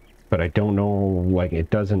 but I don't know, like, it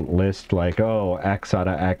doesn't list like, oh, X out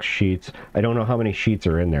of X sheets. I don't know how many sheets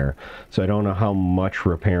are in there, so I don't know how much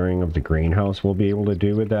repairing of the greenhouse we'll be able to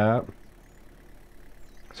do with that.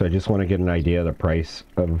 So I just want to get an idea of the price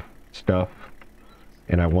of stuff,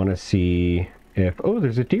 and I want to see if... Oh,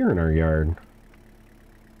 there's a deer in our yard.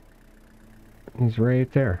 He's right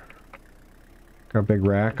there. Got a big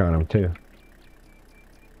rack on him, too.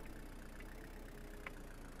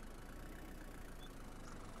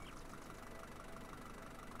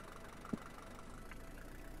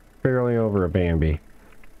 Barely over a Bambi.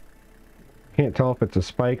 Can't tell if it's a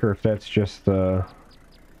spike or if that's just the...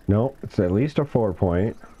 Nope, it's at least a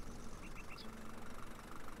 4-point.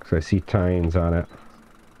 Because I see tines on it.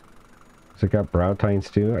 Has it got brow tines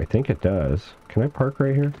too? I think it does. Can I park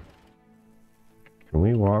right here? Can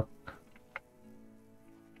we walk?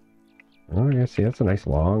 Oh, yeah, see, that's a nice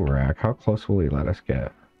long rack. How close will he let us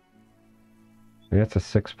get? Maybe that's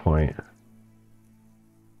a 6-point.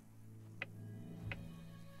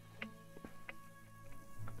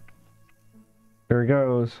 There he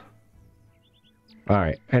goes.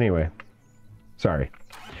 Alright, anyway. Sorry.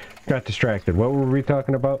 got distracted. What were we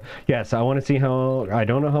talking about? Yes, I want to see how... I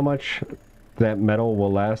don't know how much that metal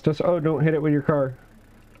will last us. Oh, don't hit it with your car.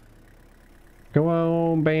 Go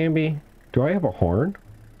on, Bambi. Do I have a horn?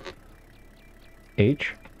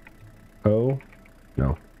 H? O?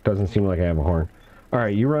 No. Doesn't seem like I have a horn.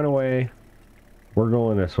 Alright, you run away. We're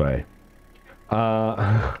going this way.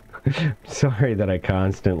 Sorry that I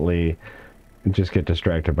constantly just get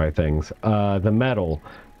distracted by things. The metal.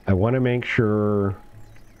 I want to make sure...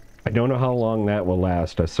 I don't know how long that will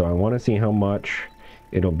last us, so I want to see how much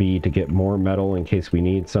it'll be to get more metal in case we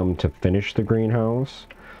need some to finish the greenhouse.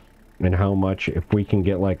 And how much, if we can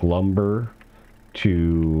get like lumber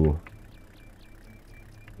to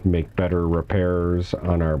make better repairs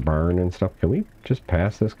on our barn and stuff. Can we just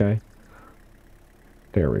pass this guy?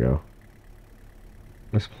 There we go.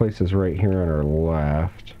 This place is right here on our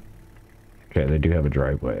left. Okay, they do have a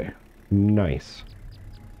driveway. Nice.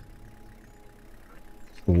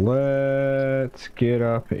 Let's get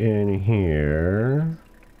up in here.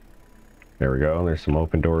 There we go. There's some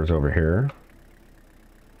open doors over here.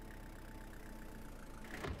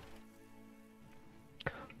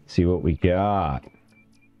 See what we got.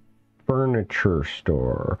 Furniture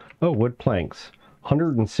store. Oh, wood planks.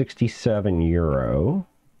 167 euro.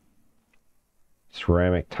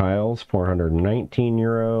 Ceramic tiles, 419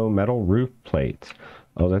 euro. Metal roof plates.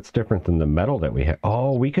 Oh, that's different than the metal that we have.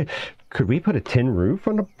 Oh, we could we put a tin roof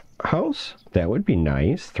on the house? That would be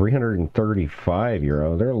nice. 335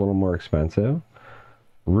 euro. They're a little more expensive.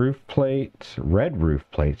 Roof plates, red roof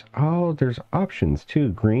plates. Oh, there's options too.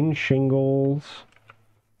 Green shingles.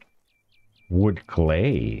 Wood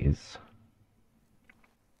glaze.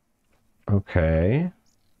 Okay.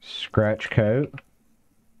 Scratch coat.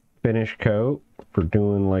 Finish coat for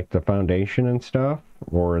doing like the foundation and stuff.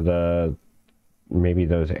 Or the, maybe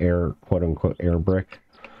those air, quote unquote, air brick.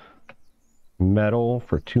 Metal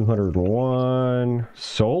for 201.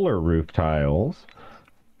 Solar roof tiles.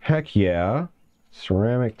 Heck yeah.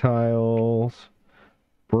 Ceramic tiles.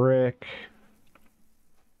 Brick.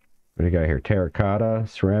 What do you got here? Terracotta,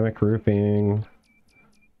 ceramic roofing.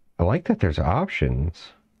 I like that there's options.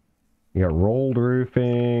 You got rolled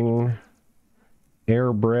roofing,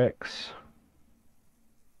 air bricks.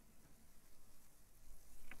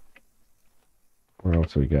 What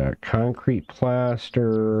else we got? Concrete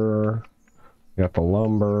plaster. We got the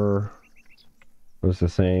lumber. It was the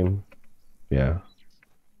same. Yeah.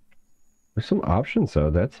 There's some options though.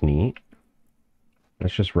 That's neat.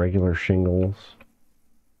 That's just regular shingles.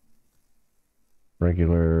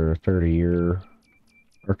 Regular 30-year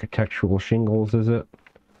architectural shingles, is it?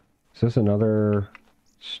 Is this another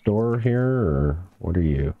store here, or what are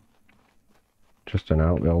you? Just an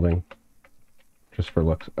outbuilding? Just for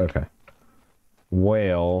looks? Okay.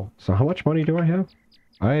 Well, so how much money do I have?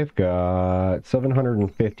 I've got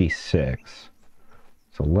 756.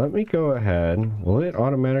 So let me go ahead. Will it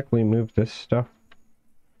automatically move this stuff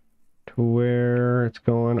to where it's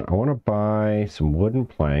going? I want to buy some wooden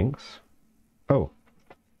planks. Oh.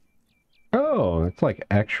 Oh, it's like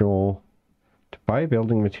actual... To buy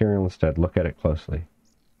building material instead, look at it closely.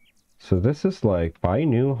 So this is like, buy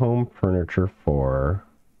new home furniture for...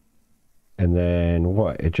 And then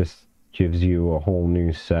what? It just gives you a whole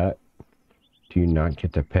new set. Do you not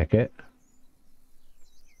get to pick it?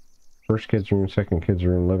 First kid's room, second kid's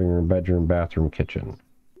room, living room, bedroom, bathroom, kitchen.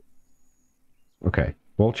 Okay,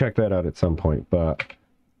 we'll check that out at some point, but...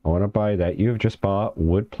 I want to buy that. You've just bought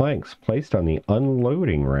wood planks placed on the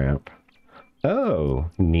unloading ramp. Oh,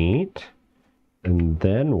 neat. And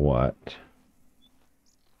then what?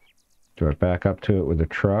 Do I back up to it with a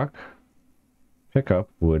truck? Pick up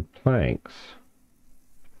wood planks.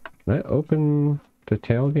 Can I open the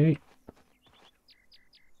tailgate?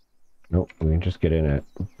 Nope, we can just get in it.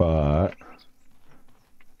 But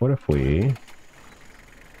what if we...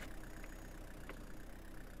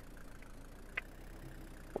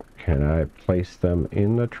 Can I place them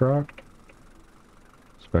in the truck?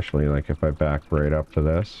 Especially like if I back right up to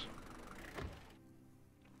this.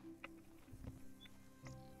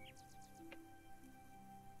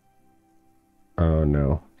 Oh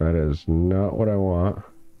no, that is not what I want.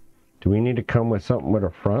 Do we need to come with something with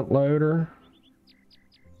a front loader?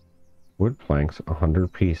 Wood planks,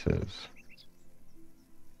 100 pieces.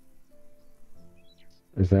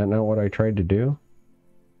 Is that not what I tried to do?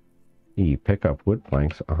 Pick up wood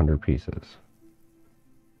planks, 100 pieces.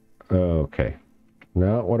 Okay.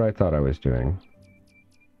 Not what I thought I was doing.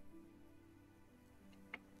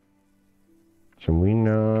 Can we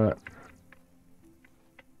not...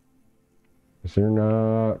 Is there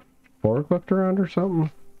not forklift around or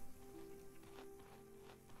something?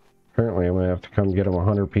 Apparently I'm going to have to come get them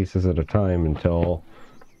 100 pieces at a time until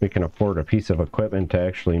we can afford a piece of equipment to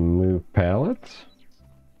actually move pallets.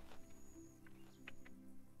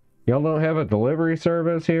 Y'all don't have a delivery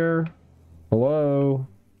service here? Hello?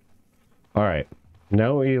 Alright.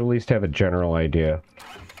 Now we at least have a general idea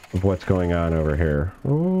of what's going on over here.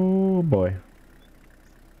 Oh boy.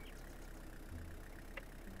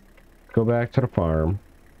 Go back to the farm.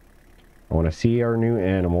 I want to see our new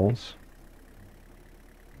animals.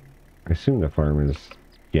 I assume the farm is...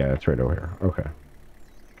 Yeah, it's right over here. Okay.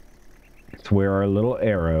 It's where our little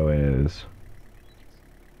arrow is.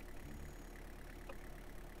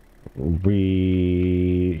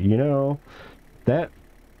 You know, that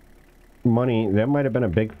money, that might have been a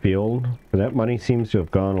big field, but that money seems to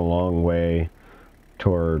have gone a long way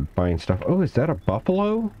toward buying stuff. Oh, is that a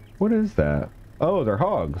buffalo? What is that? Oh, they're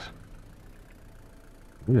hogs.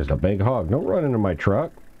 Just a big hog. Don't run into my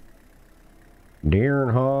truck. Deer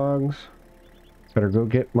and hogs. Better go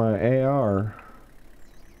get my AR.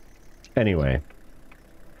 Anyway.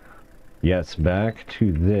 Yes, back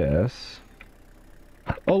to this.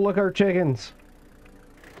 Oh, look, our chickens.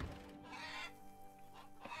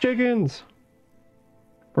 Chickens.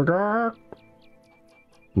 Burger.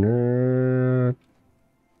 Nerd.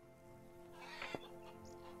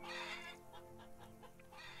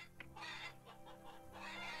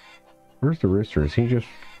 Where's the rooster? Is he just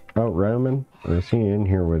out roaming? Or is he in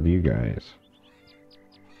here with you guys?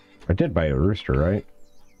 I did buy a rooster, right?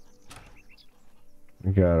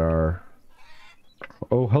 We got our...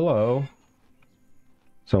 Oh, hello.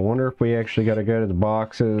 So I wonder if we actually got to go to the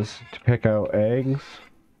boxes to pick out eggs.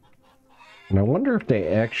 And I wonder if they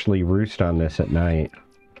actually roost on this at night.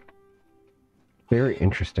 Very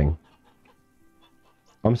interesting.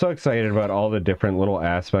 I'm so excited about all the different little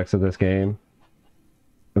aspects of this game.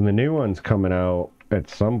 And the new one's coming out at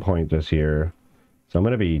some point this year. So I'm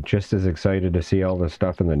going to be just as excited to see all the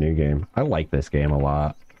stuff in the new game. I like this game a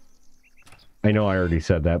lot. I know I already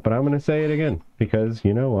said that, but I'm going to say it again. Because,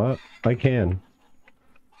 you know what? I can.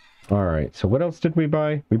 Alright, so what else did we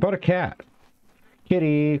buy? We bought a cat.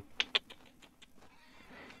 Kitty.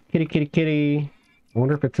 Kitty, kitty, kitty. I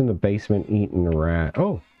wonder if it's in the basement eating a rat.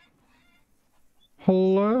 Oh.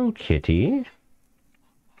 Hello, kitty.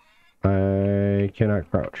 I cannot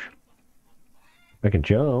crouch. I can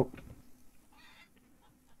jump.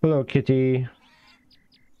 Hello, kitty.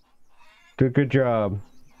 Do a good job.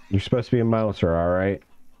 You're supposed to be a mouser, alright?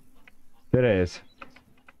 It is.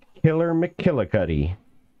 Killer McKillicuddy.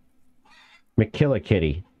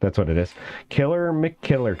 McKillicitty. That's what it is. Killer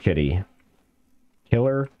McKillerkitty.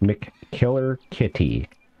 Killer McKillerkitty.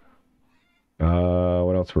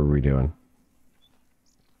 What else were we doing?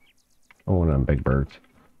 Oh, one on Big Birds.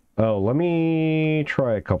 Oh, let me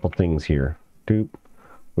try a couple things here. Doop.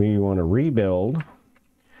 We want to rebuild.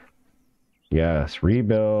 Yes,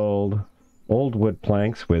 rebuild old wood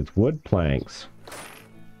planks with wood planks.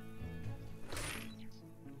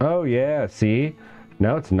 Oh yeah, see?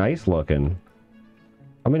 Now it's nice looking.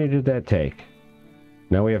 How many did that take?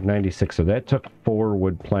 Now we have 96, so that took 4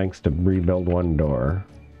 wood planks to rebuild one door.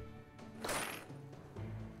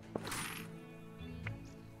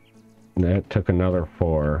 And that took another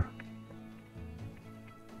 4.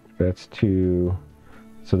 That's 2.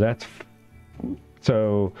 So that's...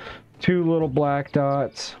 So 2 little black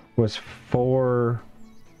dots was 4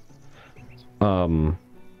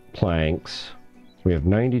 planks. We have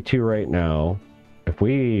 92 right now. If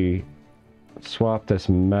we swap this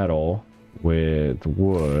metal with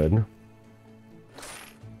wood,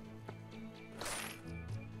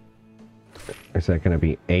 is that going to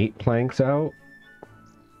be 8 planks out?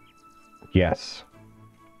 Yes.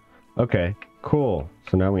 Okay, cool.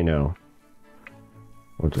 So now we know.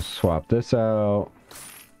 We'll just swap this out.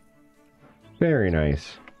 Very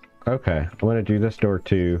nice. Okay, I'm going to do this door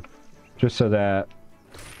too, just so that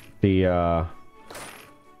the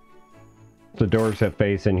doors that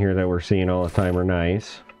face in here that we're seeing all the time are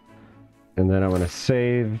nice. And then I'm going to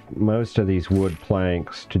save most of these wood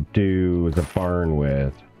planks to do the barn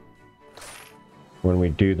with. When we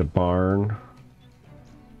do the barn,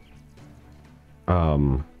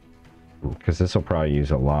 because this will probably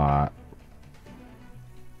use a lot.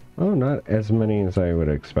 Oh, not as many as I would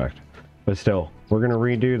expect. But still, we're going to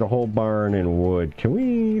redo the whole barn in wood. Can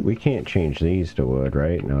we can't change these to wood,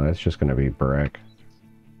 right? No, that's just going to be brick.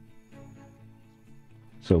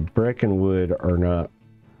 So brick and wood are not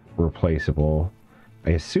replaceable.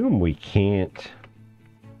 I assume we can't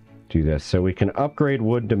do this. So we can upgrade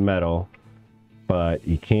wood to metal, but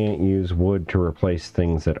you can't use wood to replace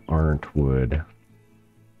things that aren't wood.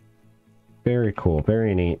 Very cool,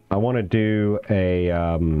 very neat. I want to do a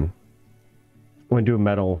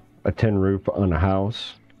a tin roof on a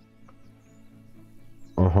house.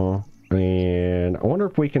 And I wonder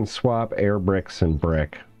if we can swap air bricks and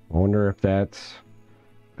brick. I wonder if that's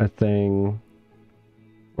a thing.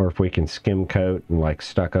 Or if we can skim coat and like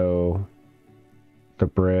stucco the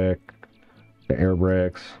brick, the air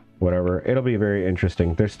bricks, whatever. It'll be very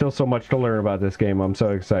interesting. There's still so much to learn about this game. I'm so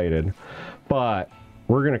excited. But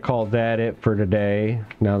we're going to call that it for today.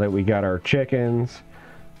 Now that we got our chickens,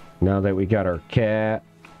 now that we got our cat,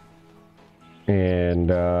 and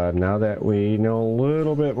now that we know a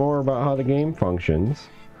little bit more about how the game functions,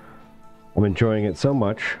 I'm enjoying it so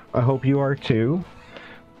much. I hope you are too.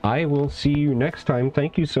 I will see you next time.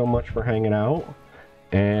 Thank you so much for hanging out,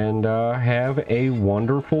 and have a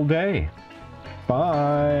wonderful day.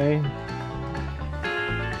 Bye.